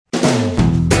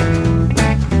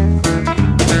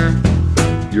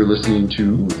You're listening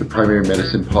to the Primary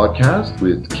Medicine Podcast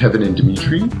with Kevin and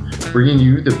Dimitri, bringing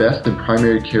you the best in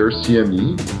primary care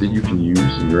CME that you can use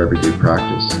in your everyday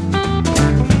practice.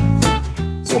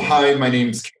 So hi, my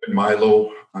name is Kevin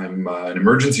Milo. I'm an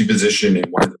emergency physician and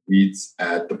one of the leads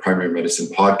at the Primary Medicine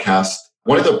Podcast.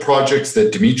 One of the projects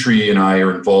that Dimitri and I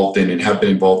are involved in and have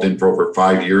been involved in for over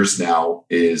 5 years now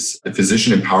is the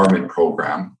Physician Empowerment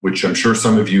Program, which I'm sure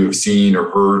some of you have seen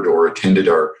or heard or attended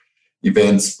our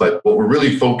events. But what we're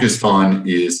really focused on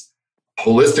is a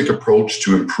holistic approach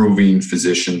to improving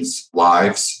physicians'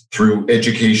 lives through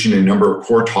education in a number of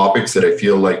core topics that I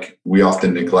feel like we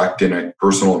often neglect in our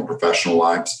personal and professional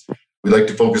lives. We like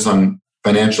to focus on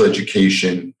financial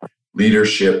education,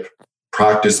 leadership,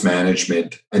 practice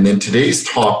management. And then today's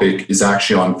topic is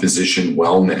actually on physician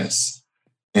wellness.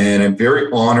 And I'm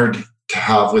very honored to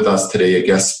have with us today a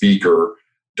guest speaker,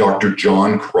 Dr.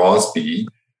 John Crosbie.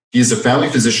 He is a family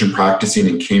physician practicing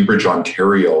in Cambridge,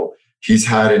 Ontario. He's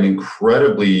had an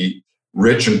incredibly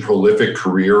rich and prolific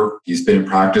career. He's been in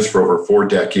practice for over 4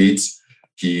 decades.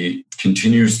 He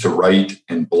continues to write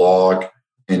and blog.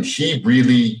 And he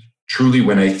really, truly,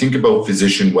 when I think about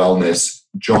physician wellness,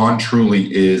 John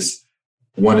truly is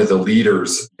one of the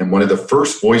leaders and one of the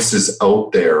first voices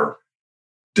out there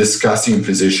discussing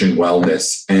physician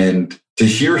wellness. And to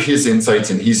hear his insights,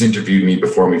 and he's interviewed me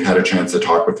before, and we've had a chance to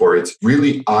talk before, it's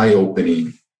really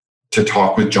eye-opening to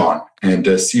talk with John and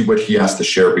to see what he has to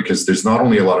share, because there's not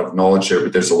only a lot of knowledge there,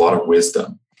 but there's a lot of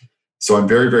wisdom. So I'm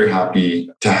very, very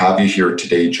happy to have you here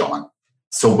today, John.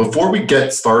 So before we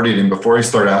get started and before I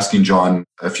start asking John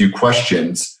a few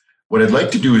questions, what I'd like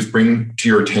to do is bring to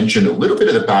your attention a little bit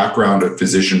of the background of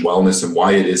physician wellness and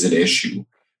why it is an issue.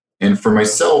 And for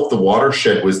myself, the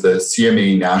watershed was the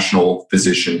CMA National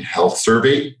Physician Health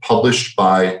Survey published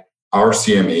by our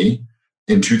CMA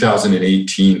in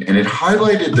 2018. And it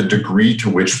highlighted the degree to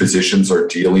which physicians are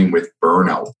dealing with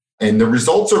burnout. And the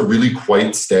results are really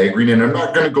quite staggering. And I'm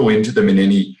not going to go into them in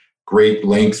any great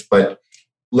length, but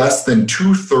less than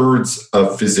 2/3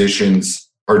 of physicians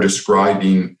are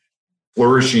describing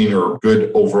flourishing or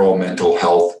good overall mental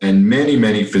health. And many,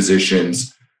 many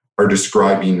physicians are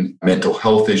describing mental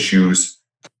health issues,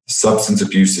 substance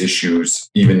abuse issues,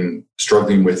 even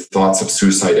struggling with thoughts of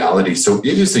suicidality. So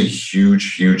it is a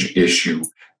huge, huge issue.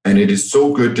 And it is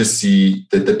so good to see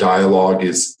that the dialogue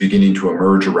is beginning to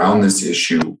emerge around this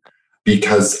issue,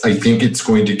 because I think it's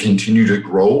going to continue to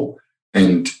grow.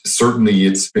 And certainly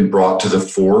it's been brought to the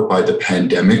fore by the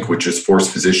pandemic, which has forced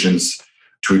physicians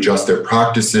to adjust their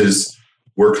practices,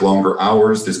 work longer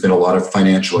hours. There's been a lot of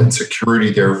financial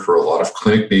insecurity there for a lot of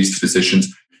clinic-based physicians.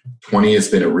 2020 has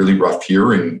been a really rough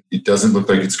year, and it doesn't look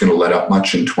like it's going to let up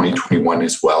much in 2021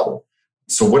 as well.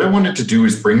 So what I wanted to do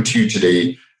is bring to you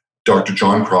today Dr.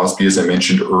 John Crosbie, as I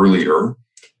mentioned earlier.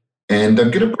 And I'm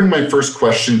going to bring my first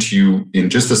question to you in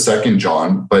just a second,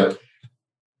 John. But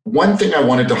one thing I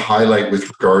wanted to highlight with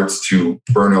regards to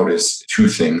burnout is 2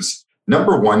 things.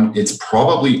 Number one, it's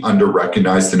probably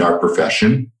under-recognized in our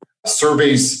profession.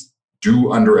 Surveys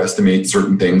do underestimate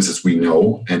certain things, as we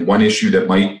know. And one issue that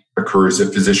might occur is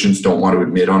if physicians don't want to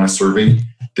admit on a survey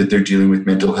that they're dealing with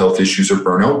mental health issues or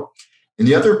burnout. And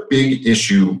the other big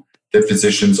issue that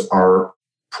physicians are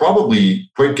probably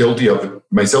quite guilty of,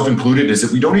 myself included, is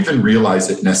that we don't even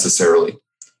realize it necessarily.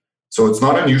 So it's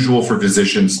not unusual for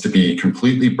physicians to be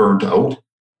completely burnt out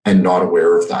and not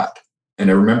aware of that. And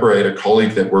I remember I had a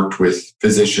colleague that worked with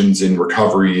physicians in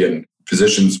recovery and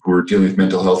physicians who are dealing with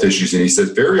mental health issues. And he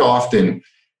said very often,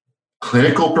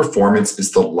 clinical performance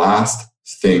is the last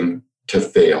thing to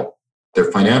fail. Their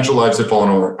financial lives have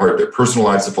fallen apart, their personal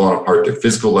lives have fallen apart, their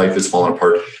physical life has fallen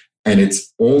apart. And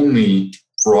it's only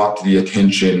brought to the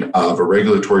attention of a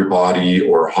regulatory body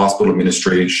or a hospital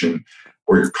administration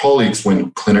or your colleagues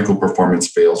when clinical performance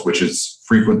fails, which is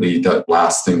frequently the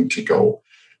last thing to go.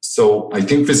 So I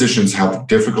think physicians have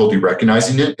difficulty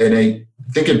recognizing it. And I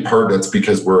think in part that's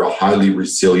because we're a highly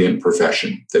resilient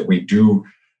profession, that we do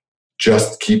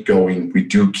just keep going. We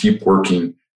do keep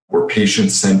working. We're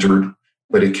patient-centered,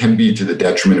 but it can be to the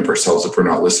detriment of ourselves if we're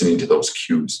not listening to those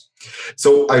cues.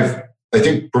 So I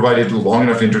think, provided a long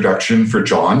enough introduction for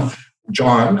John.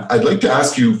 John, I'd like to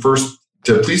ask you first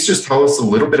to please just tell us a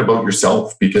little bit about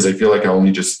yourself, because I feel like I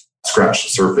only just scratched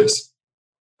the surface.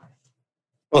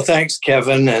 Well, thanks,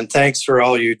 Kevin, and thanks for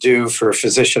all you do for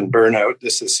physician burnout.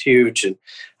 This is huge, and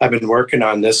I've been working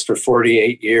on this for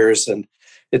 48 years, and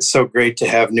it's so great to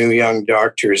have new young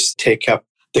doctors take up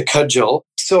the cudgel.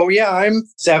 So yeah, I'm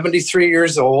 73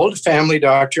 years old, family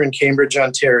doctor in Cambridge,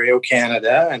 Ontario,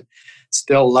 Canada, and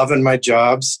still loving my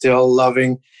job, still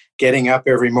loving getting up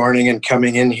every morning and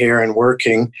coming in here and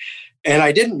working. And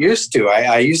I didn't used to.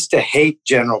 I used to hate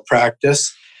general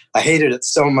practice. I hated it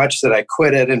so much that I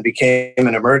quit it and became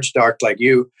an emerge doc like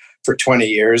you for 20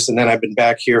 years. And then I've been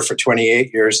back here for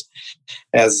 28 years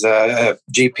as a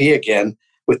GP again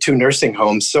with 2 nursing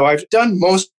homes. So I've done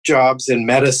most jobs in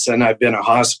medicine. I've been a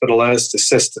hospitalist,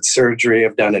 assisted surgery.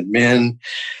 I've done admin.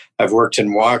 I've worked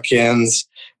in walk-ins.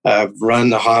 I've run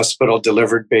the hospital,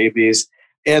 delivered babies.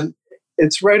 And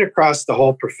it's right across the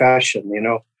whole profession.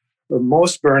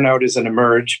 Most burnout is an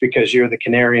emerge because you're the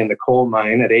canary in the coal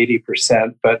mine at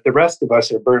 80%, but the rest of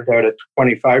us are burnt out at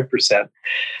 25%.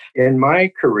 In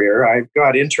my career, I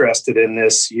got interested in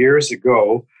this years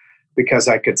ago because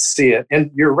I could see it.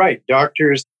 And you're right,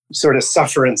 doctors sort of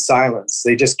suffer in silence.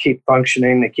 They just keep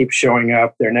functioning. They keep showing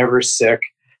up. They're never sick.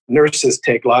 Nurses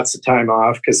take lots of time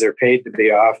off because they're paid to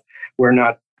be off. We're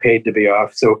not paid to be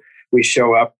off. So we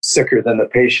show up sicker than the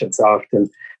patients often,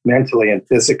 mentally and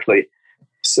physically.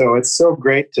 So it's so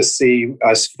great to see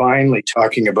us finally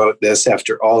talking about this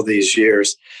after all these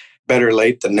years. Better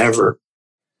late than never.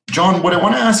 John, what I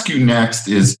want to ask you next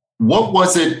is, what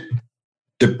was it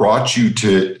that brought you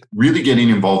to really getting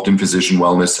involved in physician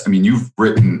wellness? I mean, you've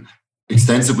written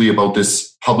extensively about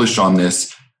this, published on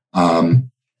this.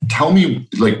 Tell me,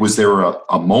 was there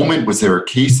a moment, was there a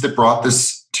case that brought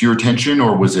this to your attention,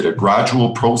 or was it a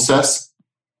gradual process?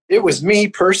 It was me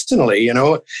personally,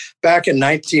 back in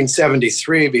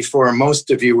 1973, before most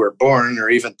of you were born or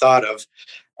even thought of.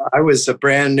 I was a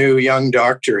brand new young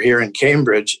doctor here in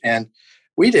Cambridge, and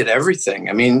we did everything.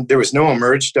 I mean, there was no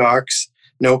emerge docs,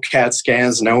 no CAT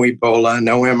scans, no Ebola,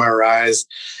 no MRIs,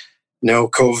 no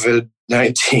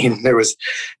COVID-19. There was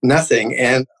nothing.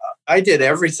 And I did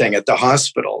everything at the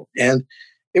hospital, and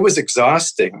it was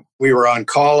exhausting. We were on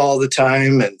call all the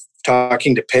time and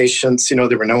talking to patients.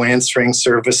 There were no answering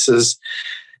services.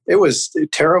 It was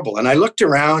terrible. And I looked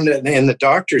around in the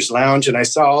doctor's lounge and I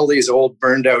saw all these old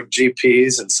burned out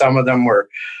GPs, and some of them were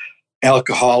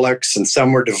alcoholics and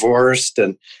some were divorced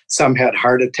and some had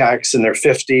heart attacks in their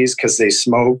 50s because they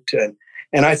smoked.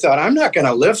 And I thought, I'm not going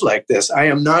to live like this. I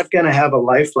am not going to have a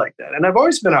life like that. And I've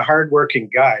always been a hardworking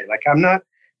guy. I'm not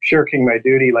shirking my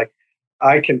duty.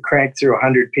 I can crank through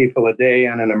 100 people a day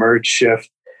on an emerge shift.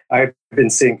 I've been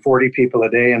seeing 40 people a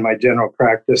day in my general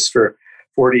practice for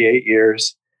 48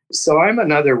 years. So I'm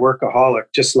another workaholic,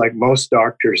 just like most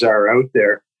doctors are out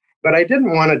there. But I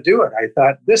didn't want to do it. I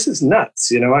thought, this is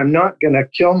nuts. I'm not going to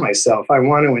kill myself. I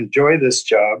want to enjoy this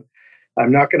job.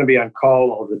 I'm not going to be on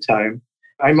call all the time.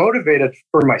 I motivated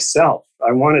for myself.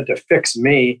 I wanted to fix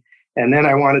me, and then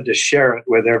I wanted to share it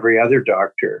with every other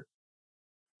doctor.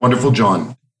 Wonderful,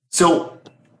 John. So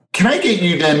can I get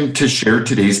you then to share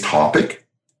today's topic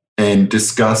and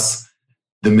discuss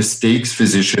the mistakes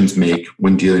physicians make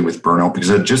when dealing with burnout? Because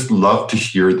I'd just love to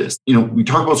hear this. We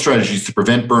talk about strategies to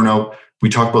prevent burnout. We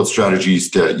talk about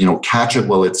strategies to, catch it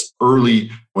while it's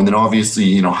early, and then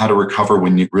obviously, how to recover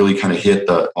when you really kind of hit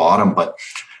the bottom. But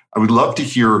I would love to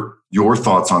hear your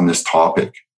thoughts on this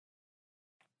topic.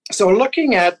 So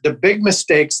looking at the big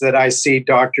mistakes that I see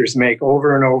doctors make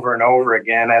over and over and over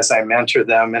again as I mentor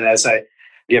them and as I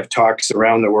give talks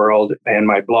around the world, and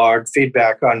my blog,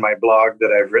 feedback on my blog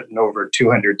that I've written over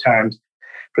 200 times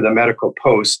for the Medical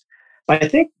Post. I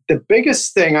think the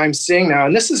biggest thing I'm seeing now,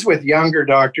 and this is with younger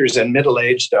doctors and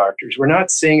middle-aged doctors, we're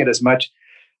not seeing it as much.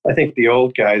 I think the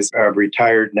old guys are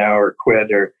retired now or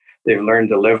quit, or they've learned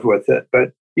to live with it.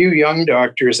 But you young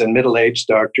doctors and middle-aged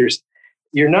doctors,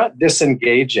 you're not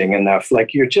disengaging enough.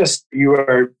 You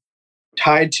are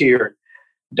tied to your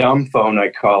dumb phone, I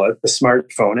call it, the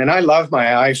smartphone. And I love my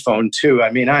iPhone too.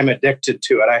 I mean, I'm addicted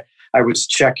to it. I was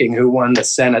checking who won the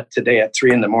Senate today at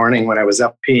 3 a.m. when I was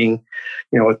up peeing,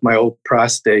 with my old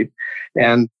prostate.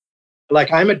 And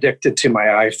I'm addicted to my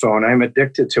iPhone. I'm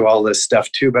addicted to all this stuff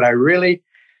too, but I really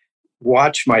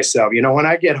watch myself. When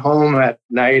I get home at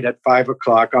night at 5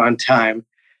 o'clock on time,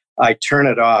 I turn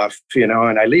it off,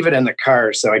 and I leave it in the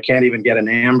car so I can't even get an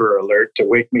Amber Alert to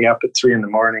wake me up at 3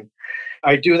 a.m.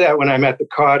 I do that when I'm at the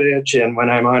cottage and when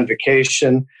I'm on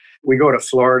vacation. We go to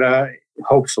Florida,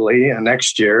 hopefully,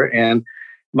 next year, and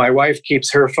my wife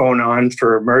keeps her phone on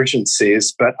for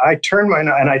emergencies, but I turn mine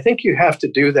on, and I think you have to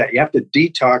do that. You have to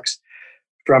detox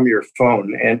from your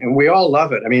phone, and we all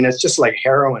love it. I mean, it's just like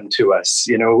heroin to us.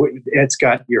 It's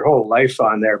got your whole life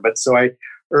on there, but so I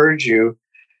urge you,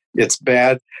 it's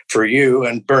bad for you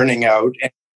and burning out,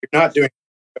 and you're not doing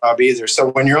a job either.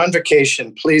 So when you're on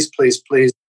vacation, please, please,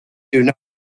 please do not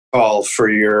call for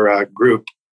your group.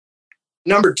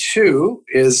 Number 2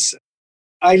 is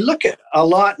I look at a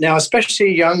lot now,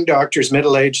 especially young doctors,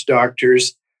 middle-aged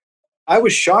doctors. I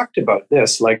was shocked about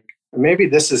this. Maybe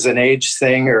this is an age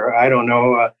thing, or I don't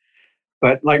know.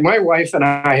 But like my wife and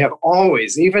I have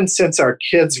always, even since our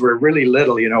kids were really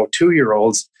little,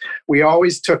 2-year-olds, we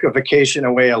always took a vacation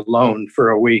away alone for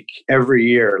a week every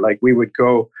year. Like we would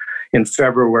go in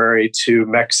February to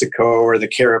Mexico or the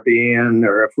Caribbean,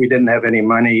 or if we didn't have any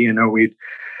money, we'd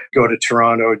go to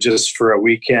Toronto just for a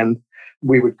weekend.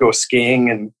 We would go skiing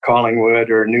in Collingwood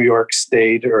or New York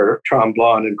State or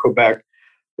Tremblant in Quebec.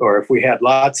 Or if we had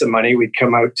lots of money, we'd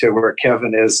come out to where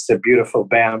Kevin is, to beautiful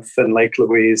Banff and Lake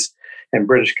Louise and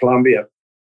British Columbia.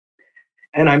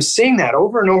 And I'm seeing that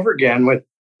over and over again with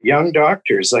young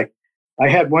doctors. Like I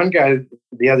had one guy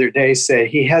the other day say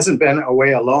he hasn't been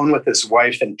away alone with his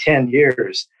wife in 10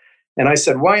 years. And I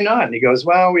said, why not? And he goes,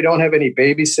 well, we don't have any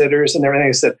babysitters and everything.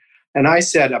 I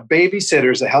said, a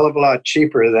babysitter is a hell of a lot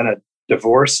cheaper than a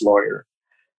divorce lawyer.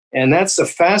 And that's the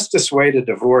fastest way to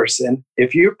divorce. And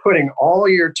if you're putting all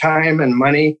your time and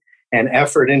money and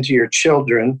effort into your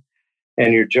children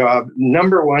and your job,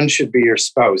 number one should be your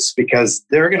spouse, because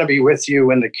they're going to be with you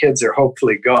when the kids are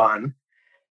hopefully gone.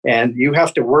 And you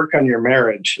have to work on your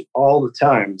marriage all the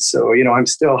time. So, I'm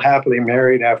still happily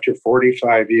married after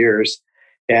 45 years.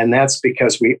 And that's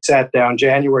because we sat down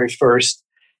January 1st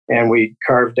and we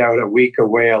carved out a week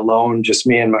away alone, just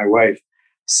me and my wife.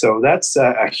 So that's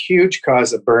a huge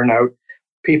cause of burnout,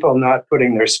 people not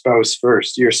putting their spouse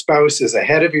first. Your spouse is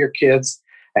ahead of your kids,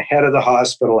 ahead of the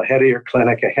hospital, ahead of your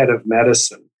clinic, ahead of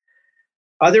medicine.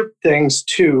 Other things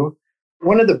too,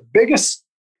 one of the biggest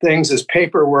things is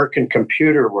paperwork and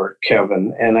computer work,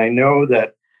 Kevin. And I know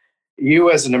that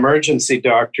you as an emergency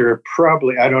doctor,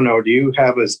 probably, I don't know, do you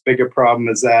have as big a problem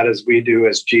as that as we do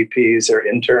as GPs or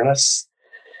internists?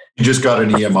 You just got an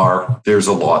EMR. There's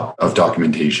a lot of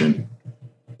documentation.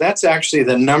 That's actually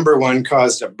the number one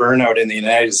cause of burnout in the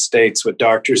United States with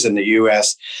doctors in the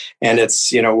US. And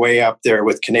it's, way up there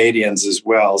with Canadians as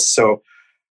well. So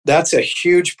that's a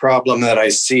huge problem that I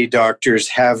see doctors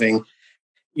having.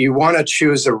 You want to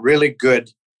choose a really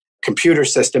good computer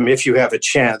system if you have a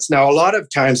chance. Now, a lot of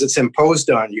times it's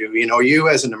imposed on you. You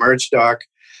as an emerg doc,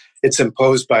 it's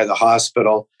imposed by the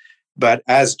hospital. But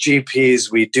as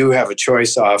GPs, we do have a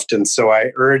choice often. So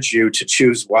I urge you to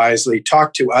choose wisely.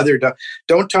 Talk to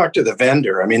don't talk to the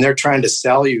vendor. I mean, they're trying to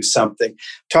sell you something.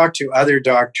 Talk to other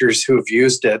doctors who've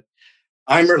used it.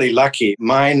 I'm really lucky.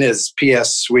 Mine is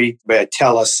PS Suite by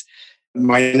TELUS.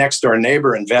 My next door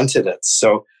neighbor invented it.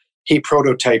 So he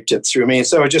prototyped it through me.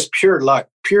 So just pure luck,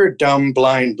 pure dumb,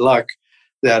 blind luck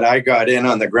that I got in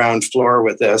on the ground floor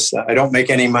with this. I don't make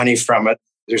any money from it.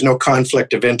 There's no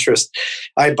conflict of interest.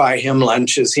 I buy him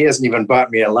lunches. He hasn't even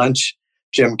bought me a lunch,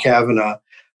 Jim Kavanaugh.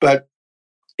 But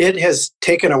it has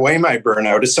taken away my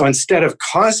burnout. So instead of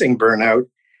causing burnout,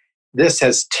 this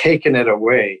has taken it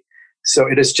away. So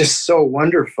it is just so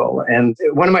wonderful. And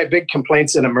one of my big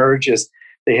complaints in emerg is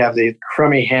they have the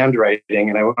crummy handwriting,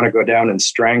 and I want to go down and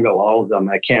strangle all of them.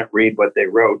 I can't read what they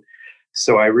wrote.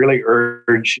 So I really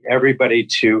urge everybody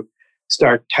to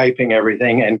start typing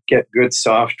everything and get good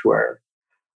software.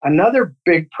 Another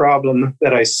big problem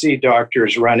that I see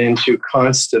doctors run into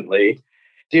constantly,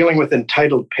 dealing with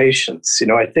entitled patients.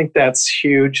 I think that's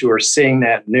huge. We're seeing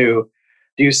that new.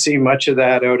 Do you see much of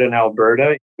that out in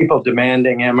Alberta? People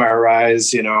demanding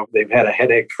MRIs, they've had a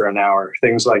headache for an hour,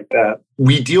 things like that.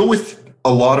 We deal with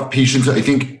a lot of patients. I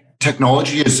think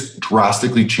technology has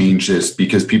drastically changed this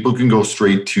because people can go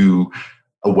straight to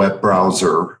a web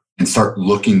browser and start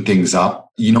looking things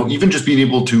up. Even just being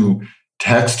able to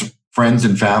text friends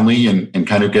and family and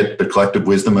kind of get the collective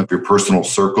wisdom of your personal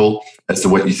circle as to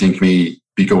what you think may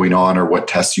be going on or what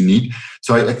tests you need.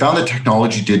 So I found that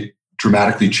technology did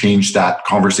dramatically change that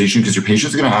conversation because your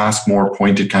patient's going to ask more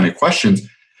pointed kind of questions.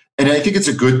 And I think it's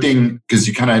a good thing because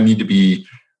you kind of need to be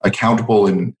accountable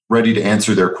and ready to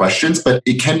answer their questions. But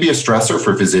it can be a stressor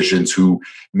for physicians who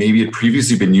maybe had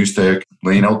previously been used to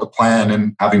laying out the plan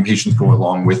and having patients go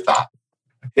along with that.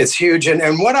 It's huge.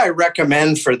 And what I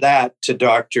recommend for that to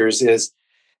doctors is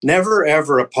never,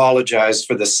 ever apologize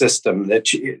for the system.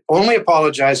 That you only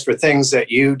apologize for things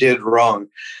that you did wrong.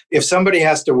 If somebody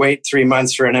has to wait 3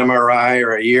 months for an MRI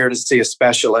or a year to see a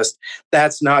specialist,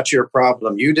 that's not your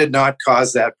problem. You did not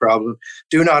cause that problem.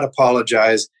 Do not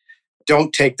apologize.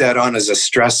 Don't take that on as a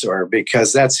stressor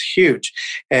because that's huge.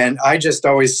 And I just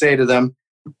always say to them,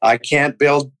 I can't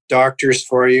build doctors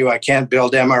for you. I can't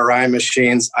build MRI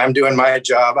machines. I'm doing my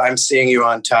job. I'm seeing you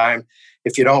on time.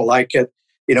 If you don't like it,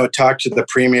 talk to the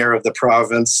premier of the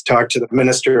province, talk to the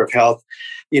minister of health.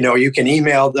 You can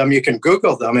email them, you can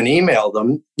Google them and email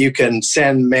them. You can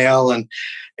send mail and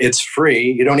it's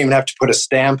free. You don't even have to put a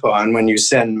stamp on when you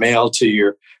send mail to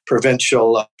your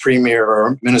provincial premier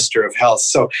or minister of health.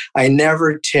 So I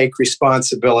never take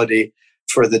responsibility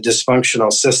for the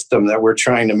dysfunctional system that we're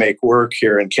trying to make work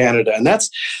here in Canada. And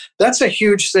that's a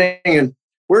huge thing. And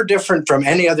we're different from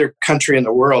any other country in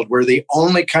the world. We're the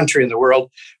only country in the world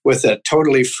with a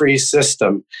totally free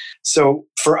system. So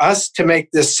for us to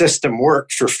make this system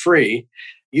work for free,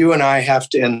 you and I have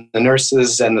to, and the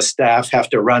nurses and the staff have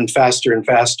to run faster and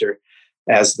faster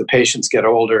as the patients get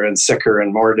older and sicker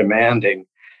and more demanding.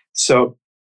 So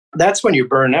that's when you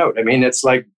burn out. I mean, it's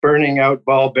like burning out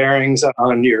ball bearings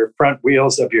on your front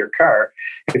wheels of your car.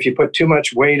 If you put too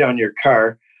much weight on your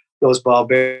car, those ball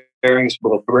bearings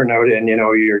will burn out and,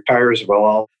 your tires will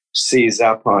all seize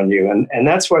up on you. And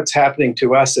that's what's happening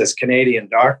to us as Canadian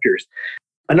doctors.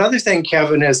 Another thing,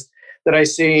 Kevin, is that I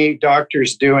see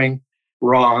doctors doing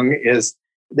wrong is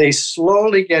they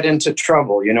slowly get into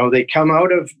trouble. They come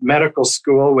out of medical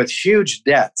school with huge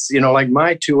debts. Like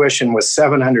my tuition was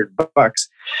 $700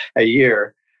 a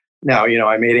year. Now,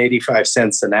 I made 85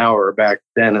 cents an hour back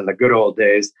then in the good old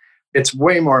days. It's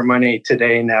way more money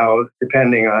today now,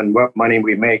 depending on what money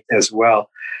we make as well.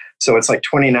 So it's like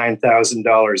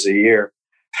 $29,000 a year.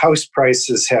 House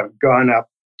prices have gone up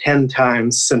 10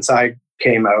 times since I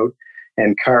came out,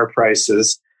 and car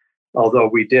prices, although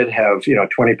we did have,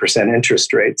 20%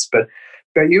 interest rates. But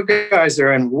you guys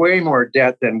are in way more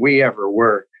debt than we ever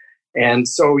were. And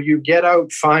so you get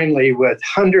out finally with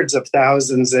hundreds of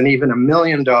thousands and even $1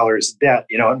 million debt.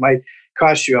 It might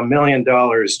cost you $1 million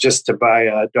just to buy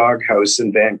a doghouse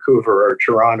in Vancouver or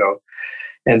Toronto.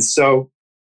 And so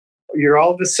you're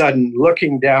all of a sudden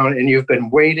looking down, and you've been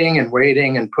waiting and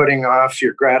waiting and putting off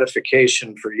your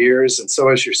gratification for years, and so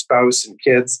is your spouse and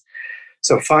kids.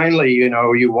 So finally,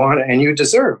 you want, and you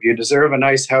deserve a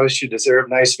nice house, you deserve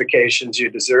nice vacations, you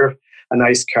deserve a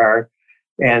nice car.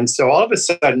 And so all of a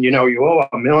sudden, you owe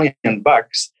 $1 million,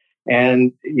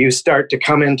 and you start to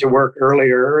come into work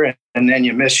earlier, and then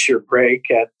you miss your break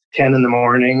at 10 in the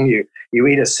morning. You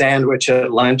eat a sandwich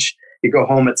at lunch, you go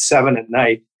home at 7 at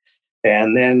night.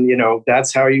 And then,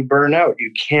 that's how you burn out.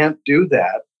 You can't do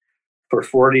that for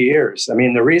 40 years. I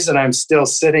mean, the reason I'm still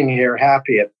sitting here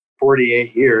happy at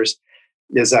 48 years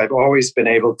is I've always been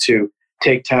able to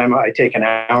take time. I take an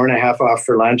hour and a half off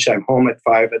for lunch. I'm home at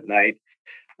 5 at night.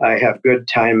 I have good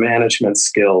time management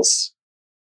skills.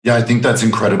 Yeah, I think that's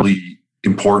incredibly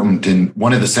important. And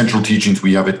one of the central teachings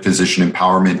we have at Physician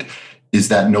Empowerment is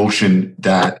that notion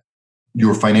that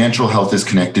your financial health is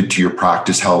connected to your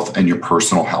practice health and your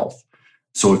personal health.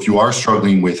 So if you are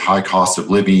struggling with high cost of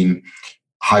living,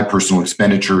 high personal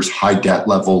expenditures, high debt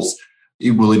levels,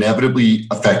 it will inevitably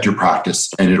affect your practice,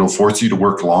 and it'll force you to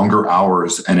work longer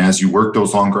hours. And as you work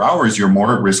those longer hours, you're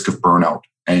more at risk of burnout.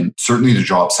 And certainly the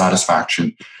job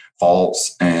satisfaction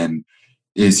falls. And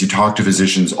as you talk to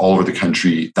physicians all over the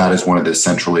country, that is one of the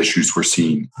central issues we're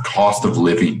seeing, cost of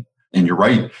living. And you're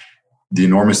right, the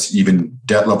enormous even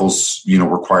debt levels,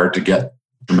 required to get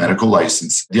your medical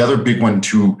license. The other big one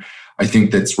too, I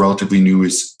think that's relatively new,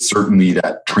 is certainly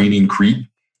that training creep.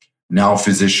 Now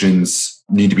physicians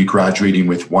need to be graduating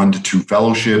with 1 to 2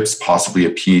 fellowships, possibly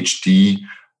a PhD.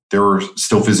 There are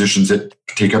still physicians that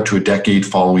take up to a decade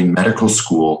following medical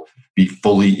school, be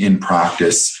fully in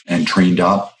practice and trained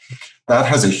up. That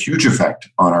has a huge effect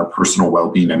on our personal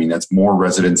well-being. I mean, that's more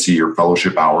residency or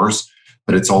fellowship hours,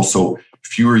 but it's also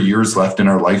fewer years left in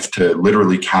our life to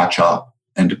literally catch up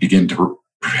and to begin to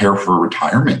prepare for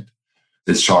retirement.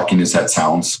 As shocking as that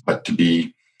sounds, but to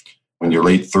be when you're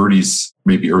late 30s,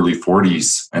 maybe early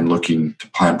 40s, and looking to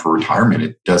plan for retirement,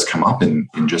 it does come up in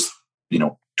just 2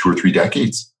 or 3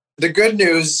 decades. The good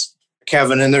news,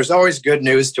 Kevin, and there's always good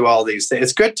news to all these things.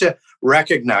 It's good to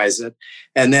recognize it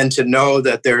and then to know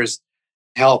that there's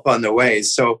help on the way.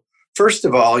 So first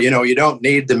of all, you don't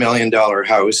need the $1 million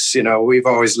house. We've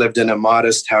always lived in a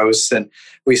modest house, and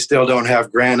we still don't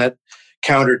have granite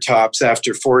countertops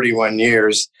after 41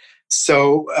 years.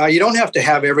 So you don't have to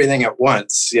have everything at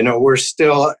once. We're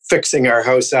still fixing our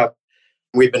house up.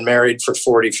 We've been married for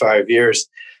 45 years.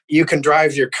 You can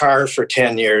drive your car for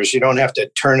 10 years. You don't have to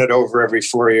turn it over every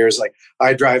 4 years. Like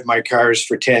I drive my cars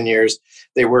for 10 years.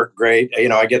 They work great.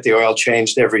 I get the oil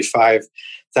changed every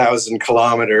 5,000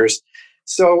 kilometers.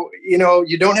 So,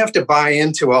 you don't have to buy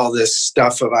into all this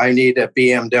stuff of I need a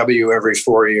BMW every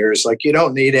 4 years. Like you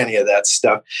don't need any of that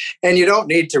stuff. And you don't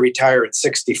need to retire at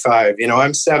 65.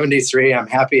 I'm 73. I'm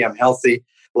happy. I'm healthy.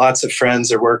 Lots of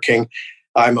friends are working.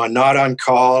 I'm not on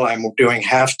call. I'm doing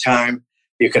half-time.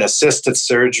 You can assist at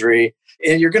surgery.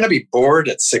 And you're going to be bored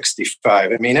at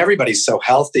 65. I mean, everybody's so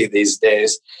healthy these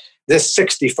days. This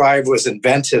 65 was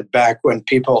invented back when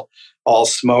people all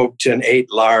smoked and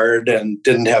ate lard and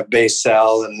didn't have base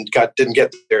cell and didn't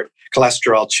get their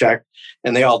cholesterol checked,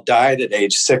 and they all died at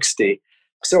age 60.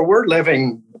 So we're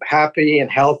living happy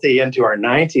and healthy into our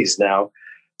 90s now.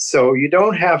 So you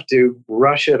don't have to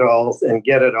rush it all and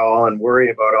get it all and worry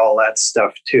about all that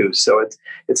stuff too. So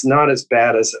it's not as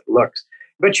bad as it looks.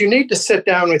 But you need to sit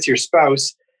down with your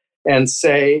spouse and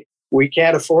say, we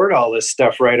can't afford all this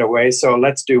stuff right away. So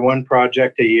let's do one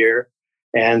project a year.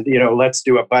 And, let's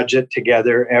do a budget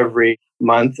together every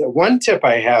month. One tip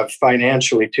I have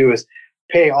financially too is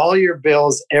pay all your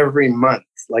bills every month.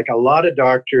 Like a lot of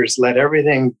doctors let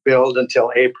everything build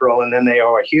until April, and then they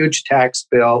owe a huge tax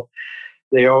bill.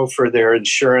 They owe for their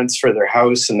insurance for their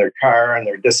house and their car and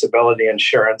their disability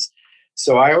insurance.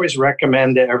 So I always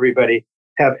recommend to everybody,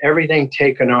 have everything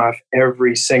taken off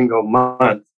every single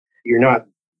month. You're not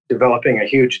developing a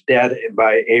huge debt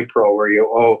by April where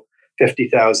you owe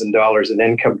 $50,000 in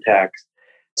income tax.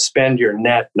 Spend your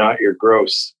net, not your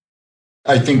gross.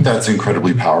 I think that's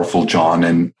incredibly powerful, John.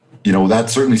 And,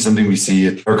 that's certainly something we see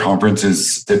at our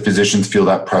conferences, that physicians feel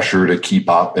that pressure to keep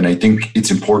up. And I think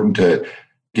it's important to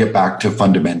get back to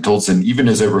fundamentals. And even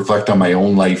as I reflect on my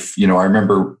own life, I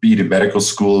remember being in medical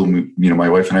school, and my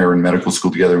wife and I were in medical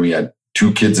school together. And we had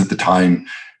 2 kids at the time.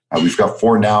 We've got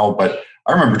 4 now, but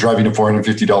I remember driving a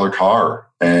 $450 car.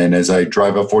 And as I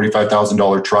drive a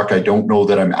 $45,000 truck, I don't know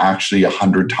that I'm actually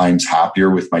 100 times happier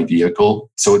with my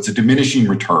vehicle. So it's a diminishing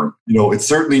return. It's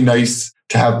certainly nice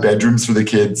to have bedrooms for the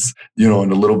kids,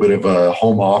 and a little bit of a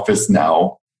home office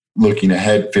now, looking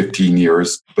ahead 15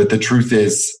 years. But the truth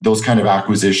is, those kind of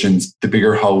acquisitions, the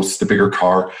bigger house, the bigger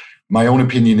car, my own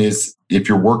opinion is if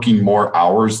you're working more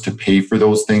hours to pay for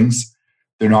those things,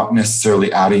 they're not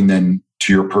necessarily adding then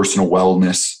to your personal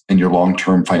wellness and your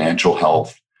long-term financial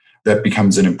health. That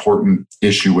becomes an important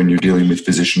issue when you're dealing with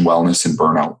physician wellness and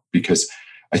burnout, because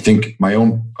I think my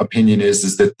own opinion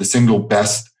is that the single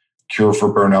best cure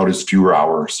for burnout is fewer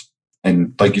hours.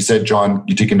 And like you said, John,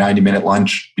 you take a 90-minute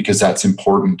lunch because that's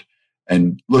important.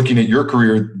 And looking at your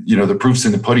career, the proof's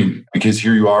in the pudding, because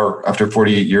here you are after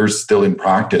 48 years still in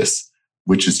practice,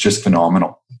 which is just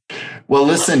phenomenal. Well,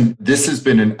 listen, this has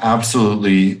been an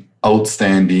absolutely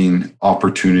outstanding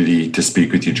opportunity to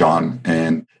speak with you, John.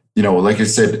 And, like I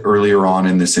said earlier on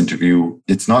in this interview,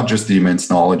 it's not just the immense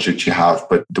knowledge that you have,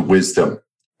 but the wisdom.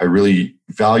 I really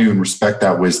value and respect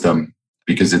that wisdom,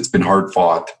 because it's been hard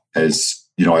fought. As,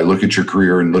 I look at your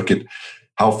career and look at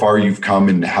how far you've come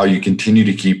and how you continue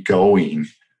to keep going,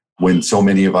 when so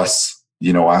many of us,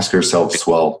 ask ourselves,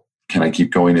 well, can I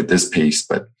keep going at this pace?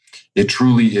 But it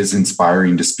truly is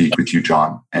inspiring to speak with you,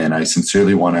 John. And I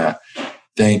sincerely want to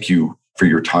thank you for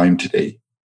your time today.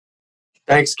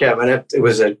 Thanks, Kevin. It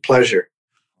was a pleasure.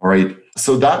 All right.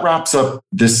 So that wraps up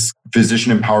this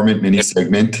physician empowerment mini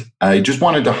segment. I just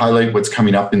wanted to highlight what's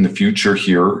coming up in the future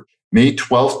here. May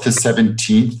 12th to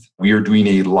 17th, we are doing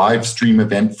a live stream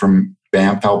event from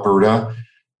Banff, Alberta,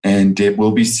 and it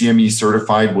will be CME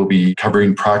certified. We'll be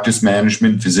covering practice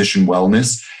management, physician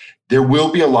wellness. There will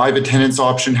be a live attendance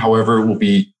option. However, it will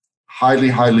be highly,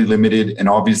 highly limited and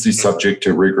obviously subject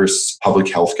to rigorous public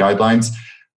health guidelines.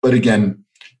 But again,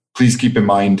 please keep in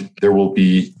mind, there will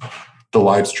be the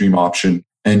live stream option.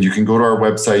 And you can go to our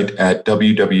website at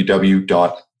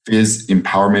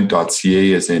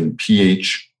www.physempowerment.ca, as in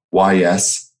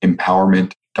PHYS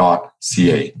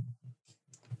empowerment.ca.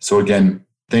 So again,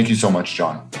 thank you so much,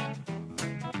 John.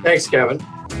 Thanks, Kevin.